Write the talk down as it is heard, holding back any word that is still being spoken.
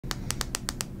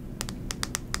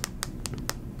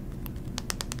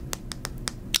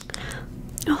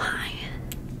Oh, hi.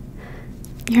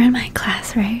 You're in my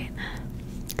class, right?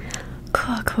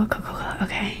 Cool, cool, cool, cool, cool.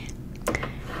 Okay.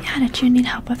 Yeah, did you need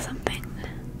help with something?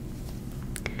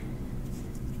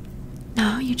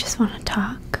 No, you just want to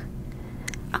talk?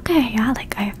 Okay, yeah,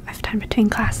 like I have time between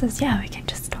classes. Yeah, we can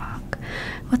just talk.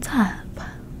 What's up?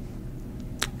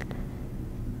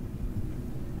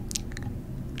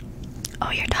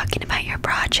 Oh, you're talking about your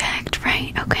project,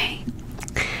 right? Okay.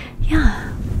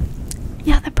 Yeah.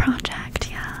 Yeah, the project,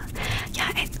 yeah.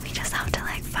 Yeah, we just have to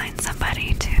like find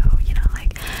somebody to, you know,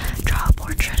 like draw a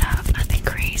portrait of. Nothing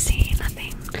crazy,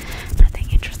 nothing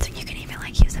interesting. You can even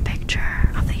like use a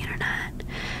picture of the internet.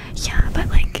 Yeah, but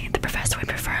like the professor would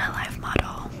prefer a live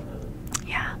model.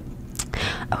 Yeah.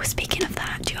 Oh, speaking of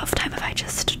that, do you have time if I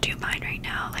just do mine right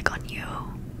now, like on you?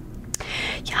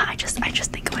 Yeah, I just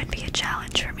think it would be a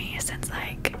challenge for me since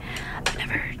like I've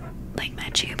never like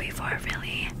met you before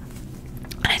really.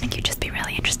 And I think you'd just be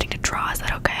really interesting to draw. Is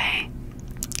that okay?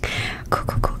 Cool,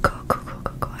 cool, cool, cool, cool, cool,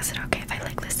 cool, cool. Is it okay if I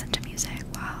like listen to music?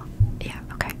 Wow. Yeah,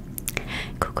 okay.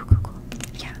 Cool, cool, cool, cool.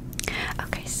 Yeah.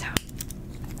 Okay, so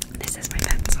this is my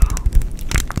pencil.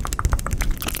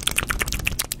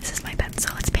 This is my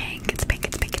pencil. It's pink. It's pink.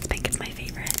 It's pink. It's pink. It's my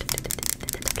favorite.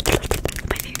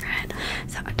 My favorite.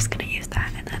 So I'm just gonna use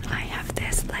that, and then I have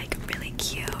this like really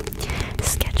cute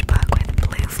sketchbook with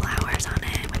blue flowers on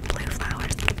it. With blue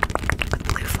flowers. With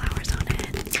blue flowers on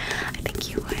it. I think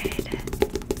you would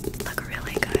look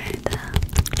really good. I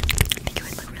think you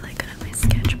would look really good on my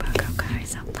sketchbook. Okay,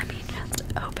 so let me just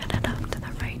open it up to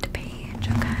the right page.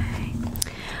 Okay.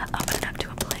 Open it up to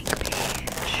a blank page.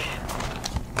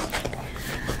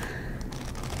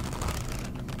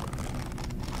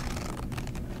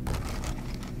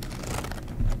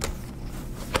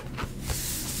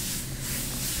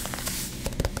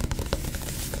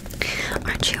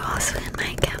 Aren't you also in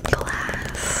my chem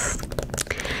class?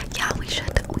 Yeah, we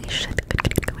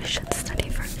should study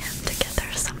for chem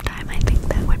together sometime. I think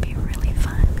that would be really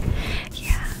fun.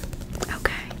 Yeah.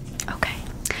 Okay.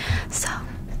 So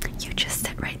you just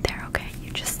sit right there, okay?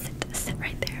 You just sit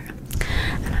right there.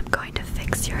 And I'm going to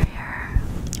fix your hair,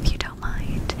 if you don't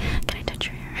mind. Can I touch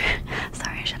your hair?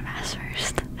 Sorry, I should have asked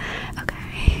first.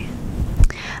 Okay.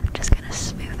 I'm just gonna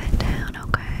smooth it down,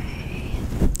 okay?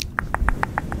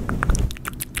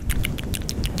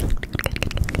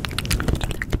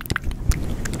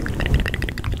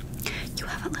 You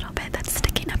have a little bit that's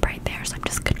sticking up right there, so I'm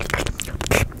just gonna there.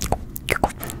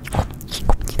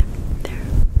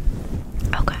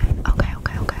 Okay.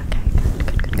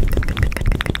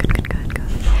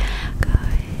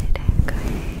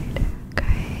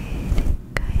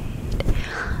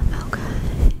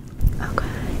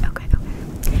 Okay.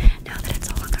 Now that it's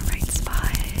all in the right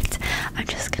spot, I'm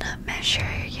just gonna measure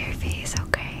your face,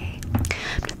 okay? I'm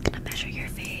just gonna measure your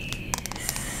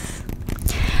face.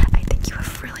 I think you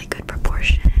have really good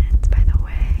proportions, by the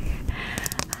way.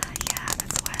 Yeah,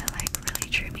 that's why like really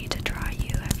drew me to draw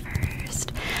you at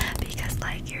first, because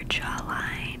like your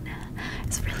jawline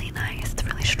is really nice, it's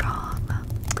really strong,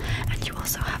 and you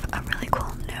also have a really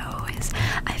cool nose.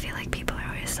 I feel like people are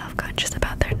always self-conscious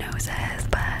about their noses,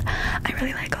 but I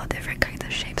really like all different kinds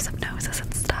of shapes of noses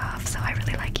and stuff, so I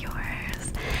really like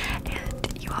yours.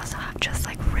 And you also have just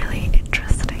like really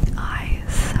interesting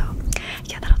eyes, so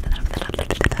yeah, that'll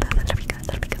be good.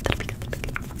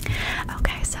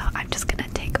 Okay, so I'm just gonna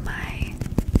take my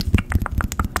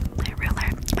ruler.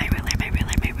 I'm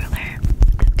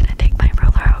just gonna take my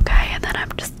ruler, okay, and then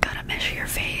I'm just gonna measure your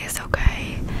face,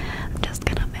 okay? I'm just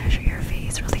gonna measure your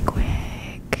face really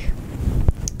quick.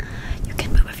 You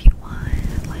can move if you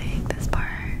want, like this part.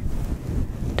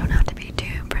 Don't have to be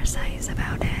too precise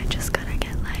about it, just gotta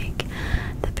get like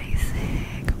the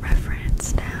basic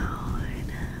reference down.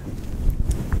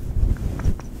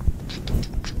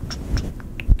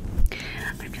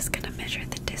 I'm just gonna measure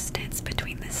the distance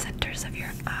between the centers of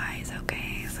your eyes,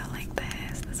 okay? So like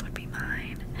this would be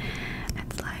mine.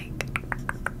 It's like,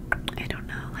 I don't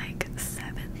know, like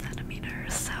 7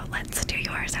 centimeters. So let's do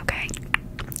yours, okay?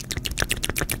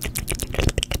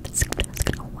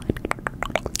 1,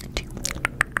 2,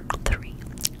 3,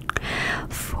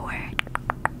 4,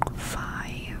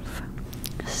 5,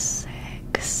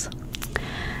 6,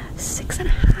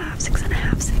 6.5.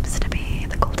 6.5 seems to be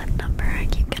the golden number. I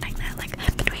keep getting that, like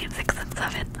between 6 and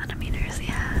 7 centimeters.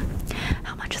 Yeah.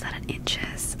 How much is that in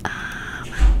inches?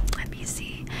 Let me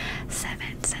see.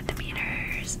 7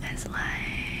 centimeters is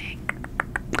like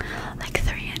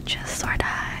 3 inches, sorta.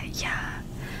 Yeah.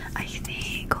 I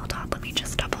think. Hold on. Let me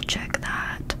just double check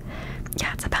that.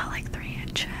 Yeah, it's about like 3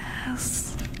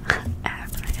 inches.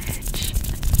 Average.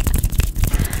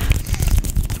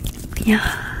 Yeah.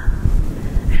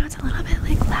 I know it's a little bit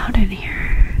like loud in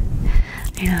here.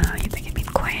 You know, you think it'd be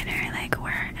quieter, like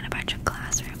we're in a bunch of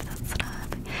classrooms and stuff.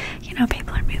 You know,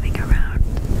 people are moving around.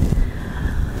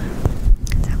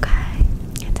 It's okay.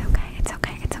 It's okay. It's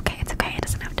okay. It's okay. It's okay. It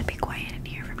doesn't have to be quiet in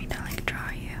here for me to like draw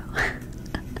you.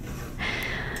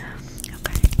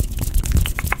 Okay.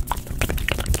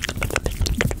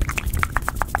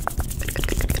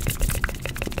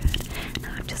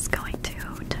 Now I'm just going to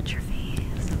touch your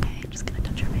face. Okay, I'm just gonna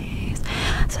touch your face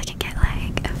so I can get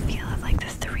like a feel of like the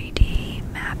 3D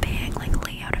mapping, like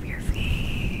layout of your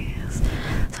face.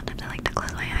 Sometimes I like to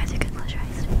close my eyes. You can close your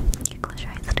eyes too. You can close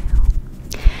your eyes too.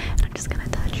 And I'm just gonna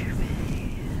touch your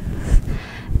face.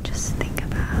 Just think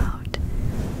about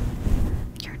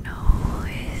your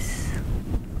nose,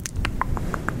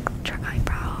 your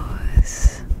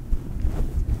eyebrows.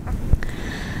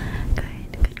 Okay.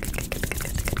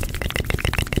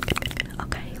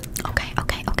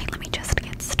 Let me just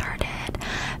get started.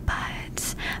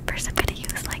 But first, I'm gonna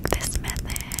use like this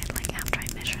method. Like after I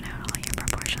measured out all your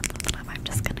proportions and stuff, I'm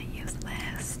just gonna use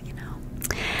this. You know,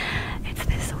 it's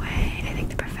this way. I think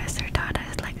the professor taught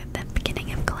us like at the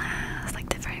beginning of class, like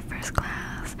the very first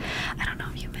class. I don't know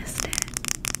if you missed it.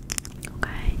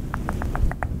 Okay.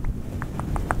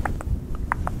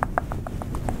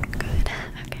 Good.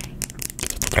 Okay.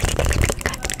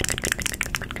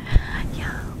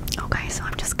 Yeah. Okay, so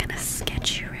I'm just gonna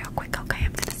sketch you real quick. Okay,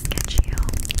 I'm gonna sketch you.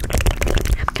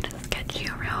 I'm gonna sketch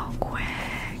you real quick.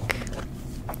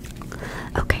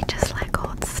 Okay, just like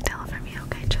hold still for me.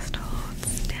 Okay, just hold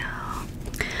still.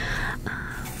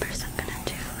 First I'm gonna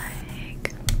do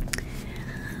like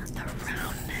the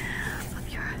roundness of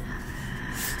your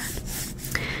head.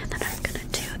 Then I'm gonna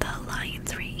do the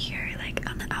lines right here, like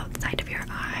on the outside of your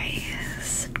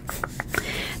eyes.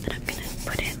 Then I'm gonna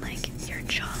put in like your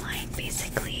jawline,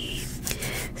 basically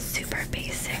super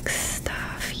basic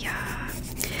stuff. Yeah,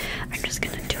 I'm just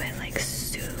gonna do it like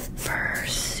super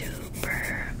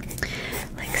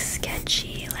like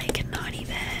sketchy, like not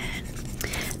even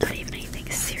anything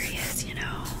serious, you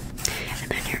know. And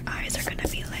then your eyes are gonna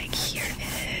be like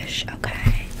here-ish.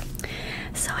 Okay,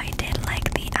 so I did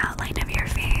like the outline of your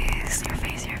face.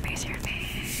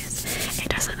 It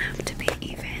doesn't have to be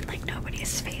even, like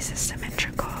nobody's face is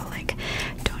symmetrical. Like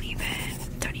don't even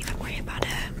worry about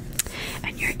it.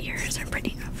 And your ears are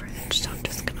pretty average, so I'm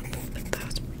just gonna put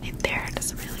those in there. It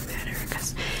doesn't really matter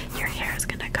because your hair is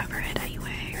gonna cover it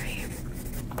anyway, right?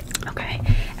 Okay,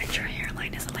 and your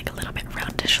hairline is like a little bit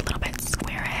roundish, a little bit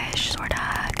squarish, sorta,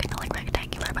 kind of like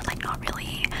rectangular, but like not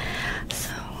really.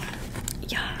 So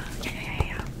yeah.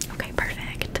 Okay,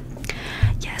 perfect.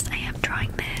 Yes, I am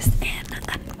drawing this in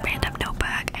a random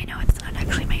notebook. I know it's not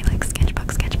actually my like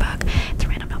sketchbook. It's a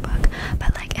random notebook,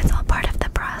 but like it's all part of the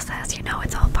process, you know.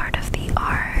 It's all part of the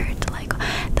art, like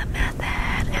the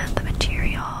method and the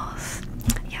materials.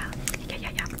 Yeah.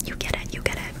 You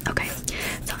get it. Okay,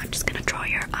 so I'm just gonna draw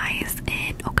your eyes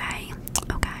in. Okay.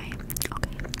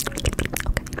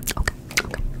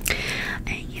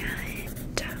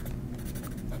 And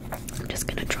I'm just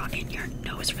gonna draw in your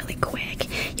nose really quick.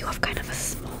 You have kind of a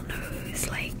small nose,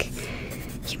 like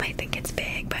you might think it's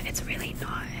big, but it's really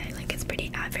not. Like it's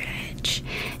pretty average.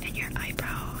 And your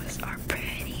eyebrows are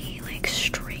pretty like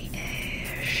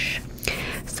straightish.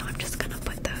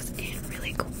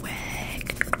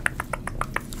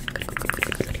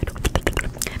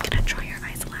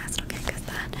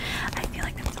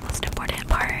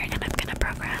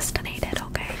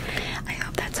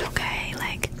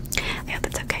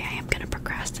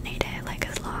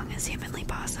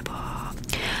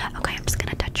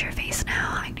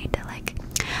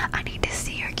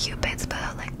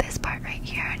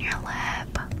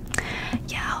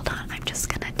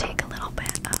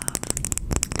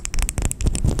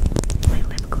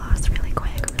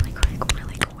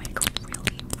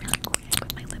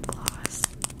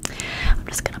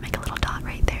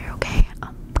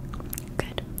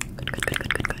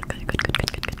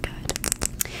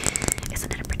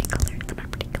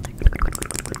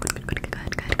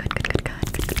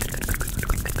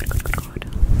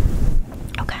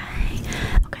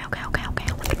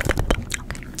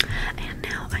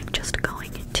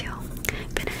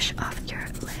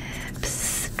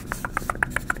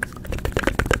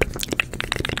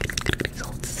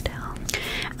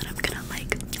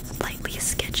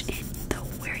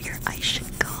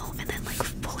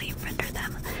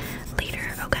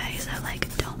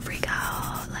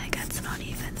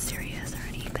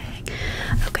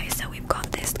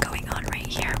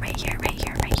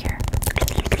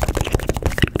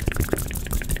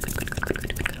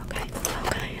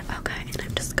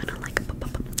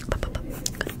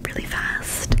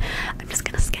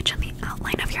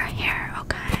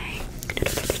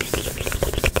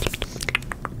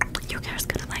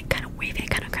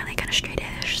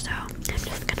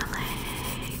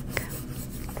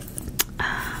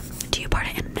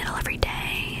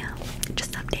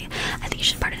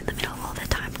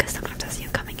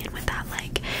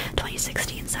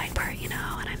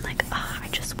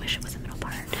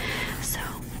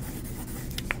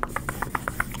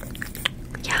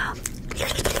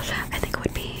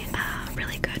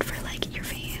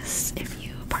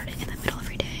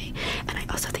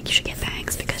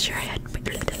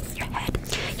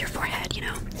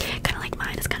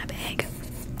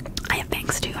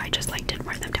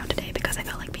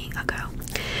 ago.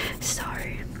 So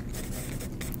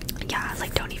yeah,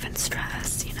 like don't even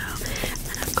stress, you know.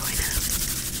 And I'm going to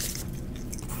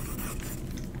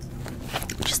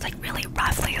just like really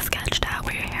roughly sketched out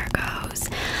where your hair goes.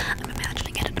 I'm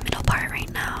imagining it in the middle part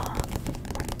right now.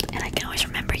 And I can always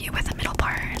remember you with the middle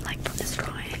part, like from this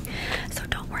drawing. So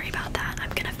don't worry about that. I'm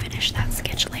gonna finish that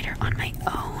sketch later on my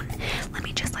own. Let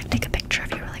me just like take a picture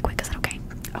of you really quick. Is that okay?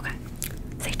 Okay.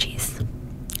 Say cheese.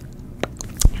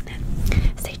 And then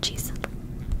say cheese.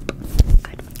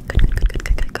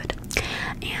 Good.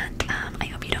 And I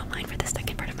hope you don't mind for the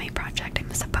second part of my project.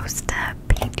 I'm supposed to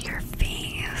paint your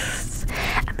face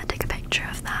and then take a picture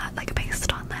of that, like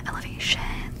based on the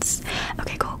elevation